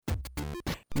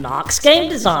Knox Game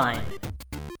Design.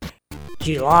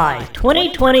 July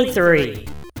 2023.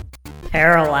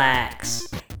 Parallax.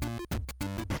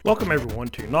 Welcome everyone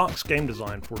to Knox Game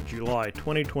Design for July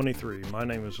 2023. My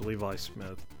name is Levi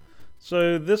Smith.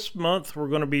 So this month we're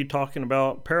going to be talking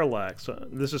about Parallax.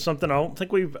 This is something I don't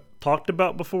think we've talked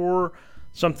about before,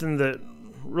 something that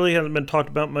really hasn't been talked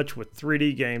about much with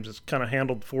 3D games. It's kind of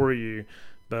handled for you,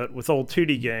 but with old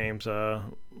 2D games,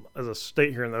 as I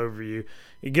state here in the overview,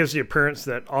 it gives the appearance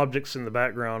that objects in the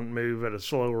background move at a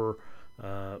slower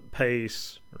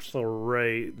pace or slower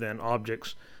rate than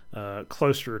objects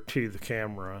closer to the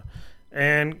camera.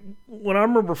 And when I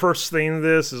remember first seeing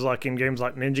this is like in games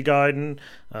like Ninja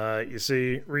Gaiden. You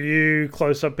see Ryu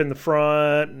close up in the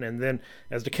front, and then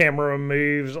as the camera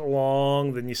moves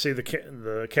along, then you see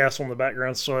the castle in the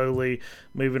background slowly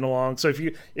moving along. So if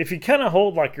you kind of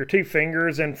hold like your two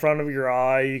fingers in front of your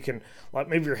eye, you can like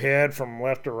move your head from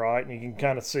left to right, and you can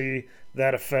kind of see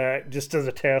that effect just as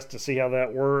a test to see how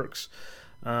that works.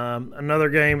 Another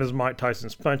game is Mike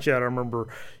Tyson's Punch-Out. I remember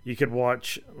you could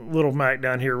watch little Mac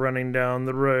down here running down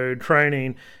the road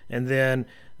training, and then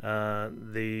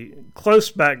the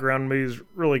close background moves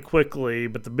really quickly,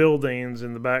 but the buildings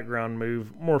in the background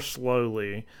move more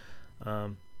slowly.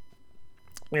 So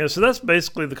that's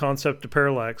basically the concept of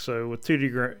parallax. So with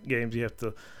 2D games, you have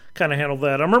to kind of handle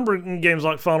that. I remember in games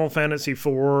like Final Fantasy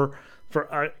IV,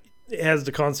 it has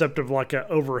the concept of like an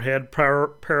overhead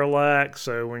parallax.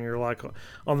 So when you're like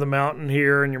on the mountain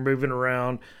here and you're moving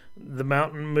around, the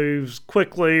mountain moves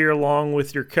quickly along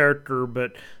with your character,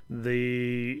 but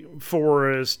the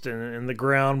forest and the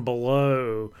ground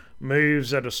below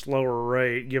moves at a slower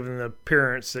rate, giving the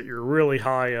appearance that you're really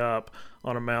high up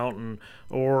on a mountain.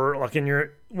 Or like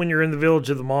when you're in the Village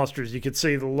of the Monsters, you could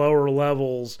see the lower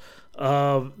levels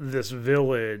of this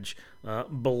village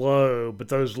below, but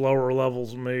those lower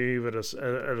levels move at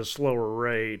a slower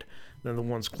rate than the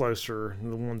ones closer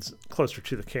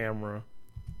to the camera.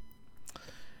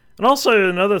 And also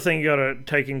another thing you got to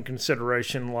take in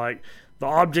consideration, like the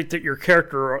object that your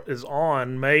character is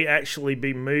on may actually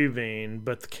be moving,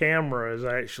 but the camera is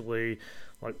actually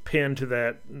like pinned to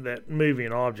that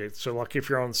moving object. So like if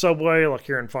you're on the subway, like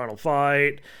here in Final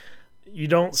Fight, you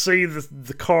don't see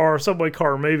the subway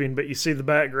car moving, but you see the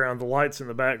background, the lights in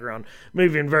the background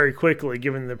moving very quickly,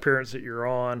 giving the appearance that you're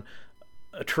on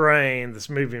a train that's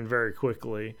moving very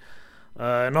quickly.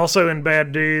 And also in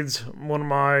Bad Dudes, one of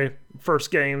my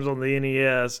first games on the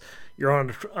NES, you're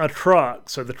on a truck.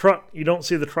 So the truck, you don't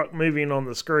see the truck moving on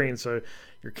the screen, so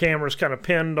your camera's kind of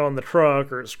pinned on the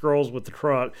truck, or it scrolls with the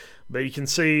truck, but you can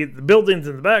see the buildings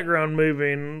in the background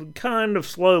moving kind of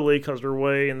slowly because they're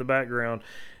way in the background.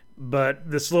 But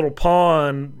this little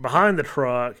pond behind the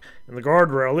truck and the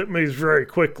guardrail, it moves very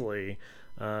quickly.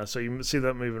 So you see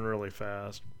that moving really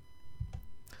fast.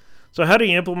 So how do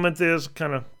you implement this?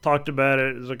 Kind of talked about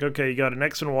it. It's like, okay, you got an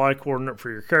X and Y coordinate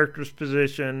for your character's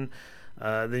position.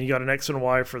 Then you got an X and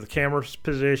Y for the camera's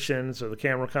position. So the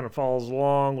camera kind of follows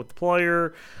along with the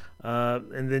player.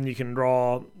 And then you can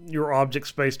draw your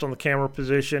objects based on the camera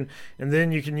position. And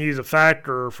then you can use a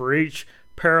factor for each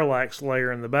parallax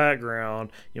layer in the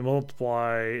background. You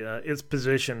multiply its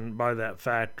position by that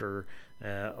factor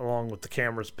along with the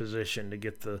camera's position to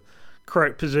get the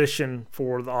correct position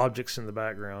for the objects in the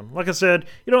background. Like I said,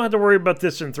 you don't have to worry about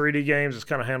this in 3D games. It's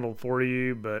kind of handled for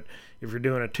you, but if you're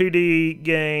doing a 2D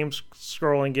game,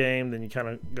 scrolling game, then you kind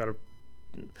of got to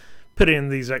put in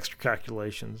these extra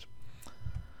calculations.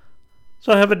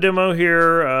 So I have a demo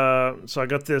here. So I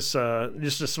got this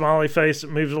just a smiley face that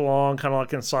moves along, kind of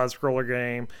like in a side-scroller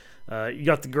game. You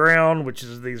got the ground, which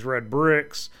is these red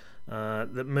bricks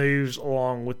that moves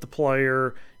along with the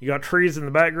player. You got trees in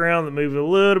the background that move a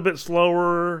little bit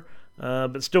slower,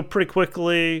 but still pretty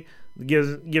quickly,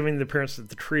 giving the appearance that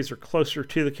the trees are closer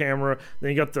to the camera.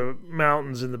 Then you got the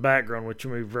mountains in the background, which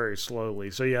move very slowly.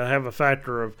 So I have a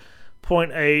factor of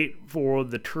 0.8 for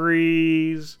the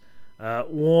trees.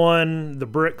 1, the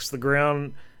bricks, the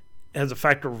ground has a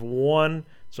factor of 1.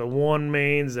 So 1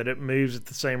 means that it moves at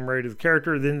the same rate as the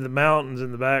character. Then the mountains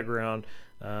in the background,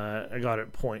 I got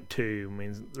it 0.2,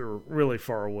 means they're really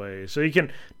far away. So you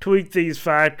can tweak these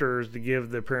factors to give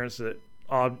the appearance that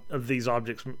of these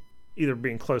objects either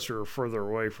being closer or further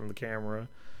away from the camera.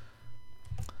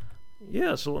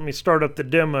 So let me start up the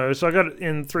demo. So I got it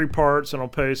in 3 parts, and I'll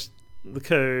post the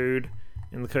code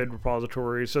in the code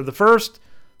repository. So the first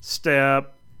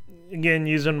step, again,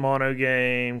 using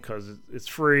Monogame because it's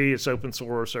free, it's open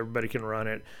source, everybody can run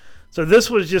it. So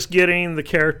this was just getting the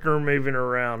character moving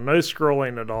around, no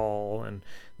scrolling at all. And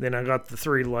then I got the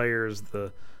 3 layers,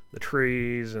 the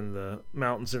trees and the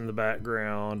mountains in the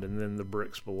background, and then the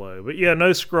bricks below. But yeah, no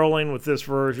scrolling with this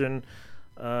version.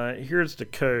 Here's the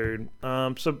code.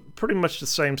 So pretty much the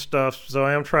same stuff. So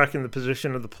I am tracking the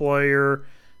position of the player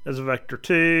as a vector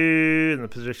 2 and the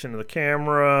position of the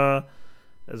camera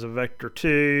as a vector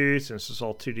 2, since it's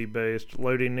all 2D based.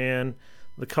 Loading in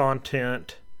the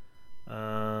content.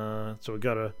 So we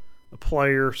got a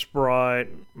player sprite,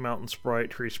 mountain sprite,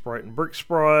 tree sprite, and brick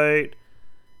sprite.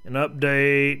 An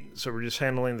update. So we're just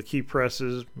handling the key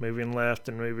presses, moving left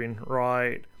and moving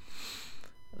right.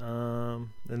 And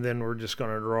then we're just going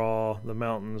to draw the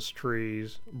mountains,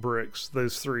 trees, bricks,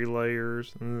 those 3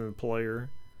 layers, and then the player.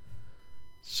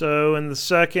 So in the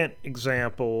second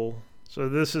example, so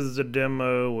this is the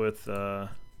demo with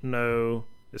no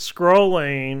it's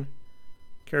scrolling,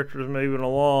 characters moving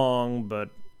along, but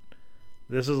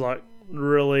this is like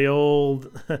really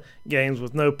old games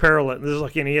with no parallax. This is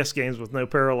like NES games with no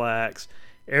parallax.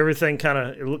 Everything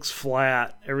it looks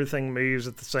flat. Everything moves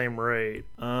at the same rate.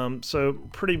 So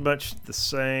pretty much the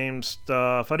same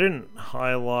stuff. I didn't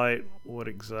highlight what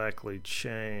exactly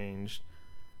changed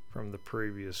from the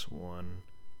previous one.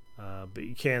 But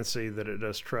you can see that it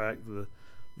does track the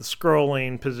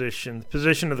scrolling position. The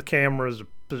position of the camera is the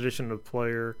position of the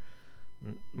player.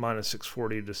 Minus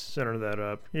 640 to center that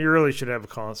up. You really should have a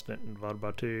constant and divided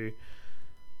by 2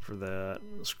 for that.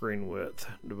 Screen width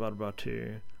divided by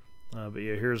 2. But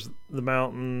yeah, here's the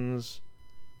mountains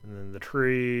and then the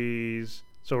trees.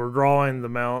 So we're drawing the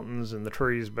mountains and the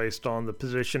trees based on the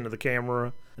position of the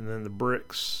camera, and then the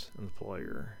bricks and the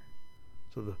player.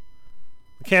 So the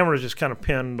camera is just kind of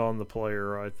pinned on the player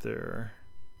right there.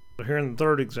 But here in the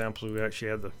third example, we actually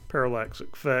have the parallax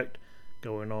effect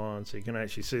going on, so you can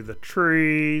actually see the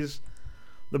trees,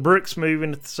 the bricks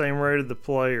moving at the same rate of the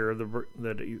player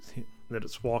that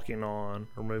it's walking on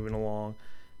or moving along.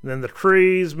 And then the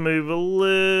trees move a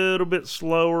little bit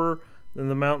slower than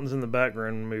the mountains in the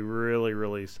background move really,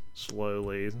 really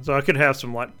slowly. So I could have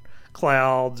some like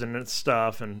clouds and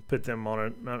stuff and put them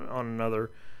on another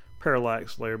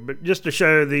parallax layer. But just to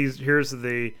show these, here's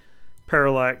the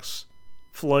parallax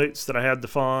floats that I had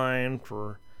defined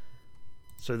for.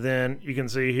 So then you can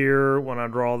see here when I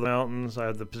draw the mountains, I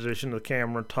have the position of the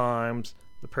camera times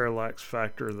the parallax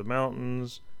factor of the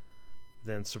mountains.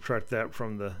 Then subtract that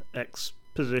from the x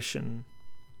position,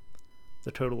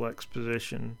 the total x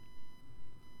position.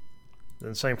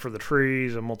 Then same for the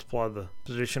trees, I multiply the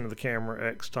position of the camera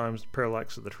x times the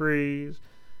parallax of the trees.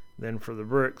 Then for the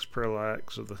bricks,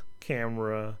 parallax of the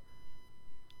camera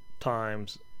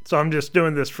times. So I'm just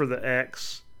doing this for the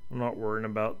x. I'm not worrying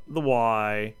about the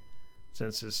y,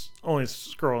 since it's only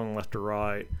scrolling left to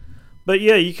right. But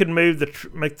yeah, you can make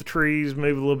the trees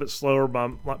move a little bit slower by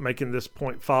making this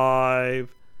 0.5.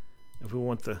 If we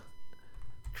want the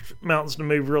mountains to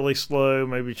move really slow,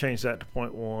 maybe change that to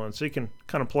 0.1. So you can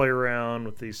kind of play around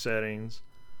with these settings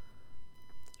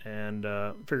and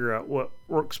figure out what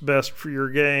works best for your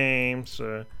game.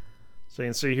 So you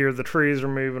can see here the trees are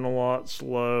moving a lot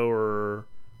slower.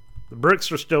 The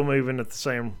bricks are still moving at the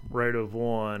same rate of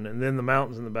 1, and then the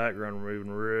mountains in the background are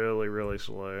moving really, really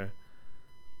slow.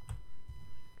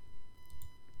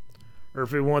 Or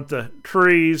if we want the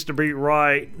trees to be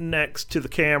right next to the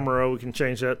camera, we can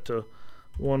change that to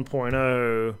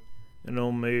 1.0, and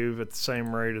it'll move at the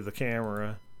same rate of the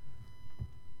camera.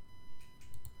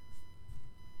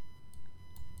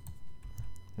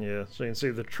 Yeah, so you can see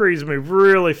the trees move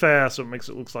really fast, so it makes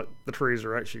it look like the trees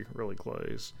are actually really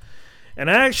close. And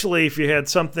actually, if you had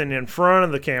something in front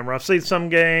of the camera, I've seen some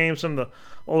games, some of the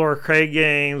old arcade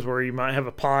games, where you might have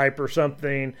a pipe or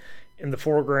something in the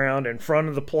foreground, in front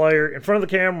of the player, in front of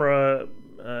the camera,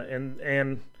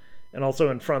 and also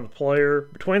in front of the player,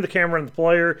 between the camera and the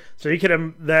player. So you could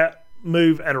have that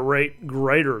move at a rate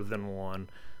greater than 1,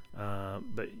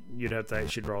 but you'd have to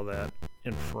actually draw that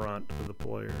in front of the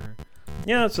player.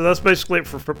 Yeah, so that's basically it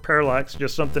for Parallax.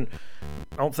 Just something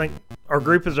I don't think our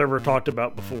group has ever talked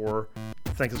about before. I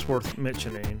think it's worth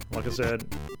mentioning. Like I said,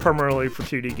 primarily for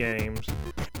 2D games.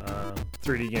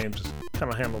 3D games is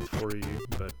kind of handled for you.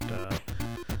 But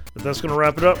that's going to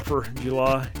wrap it up for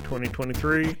July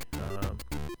 2023.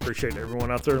 Appreciate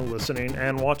everyone out there listening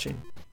and watching.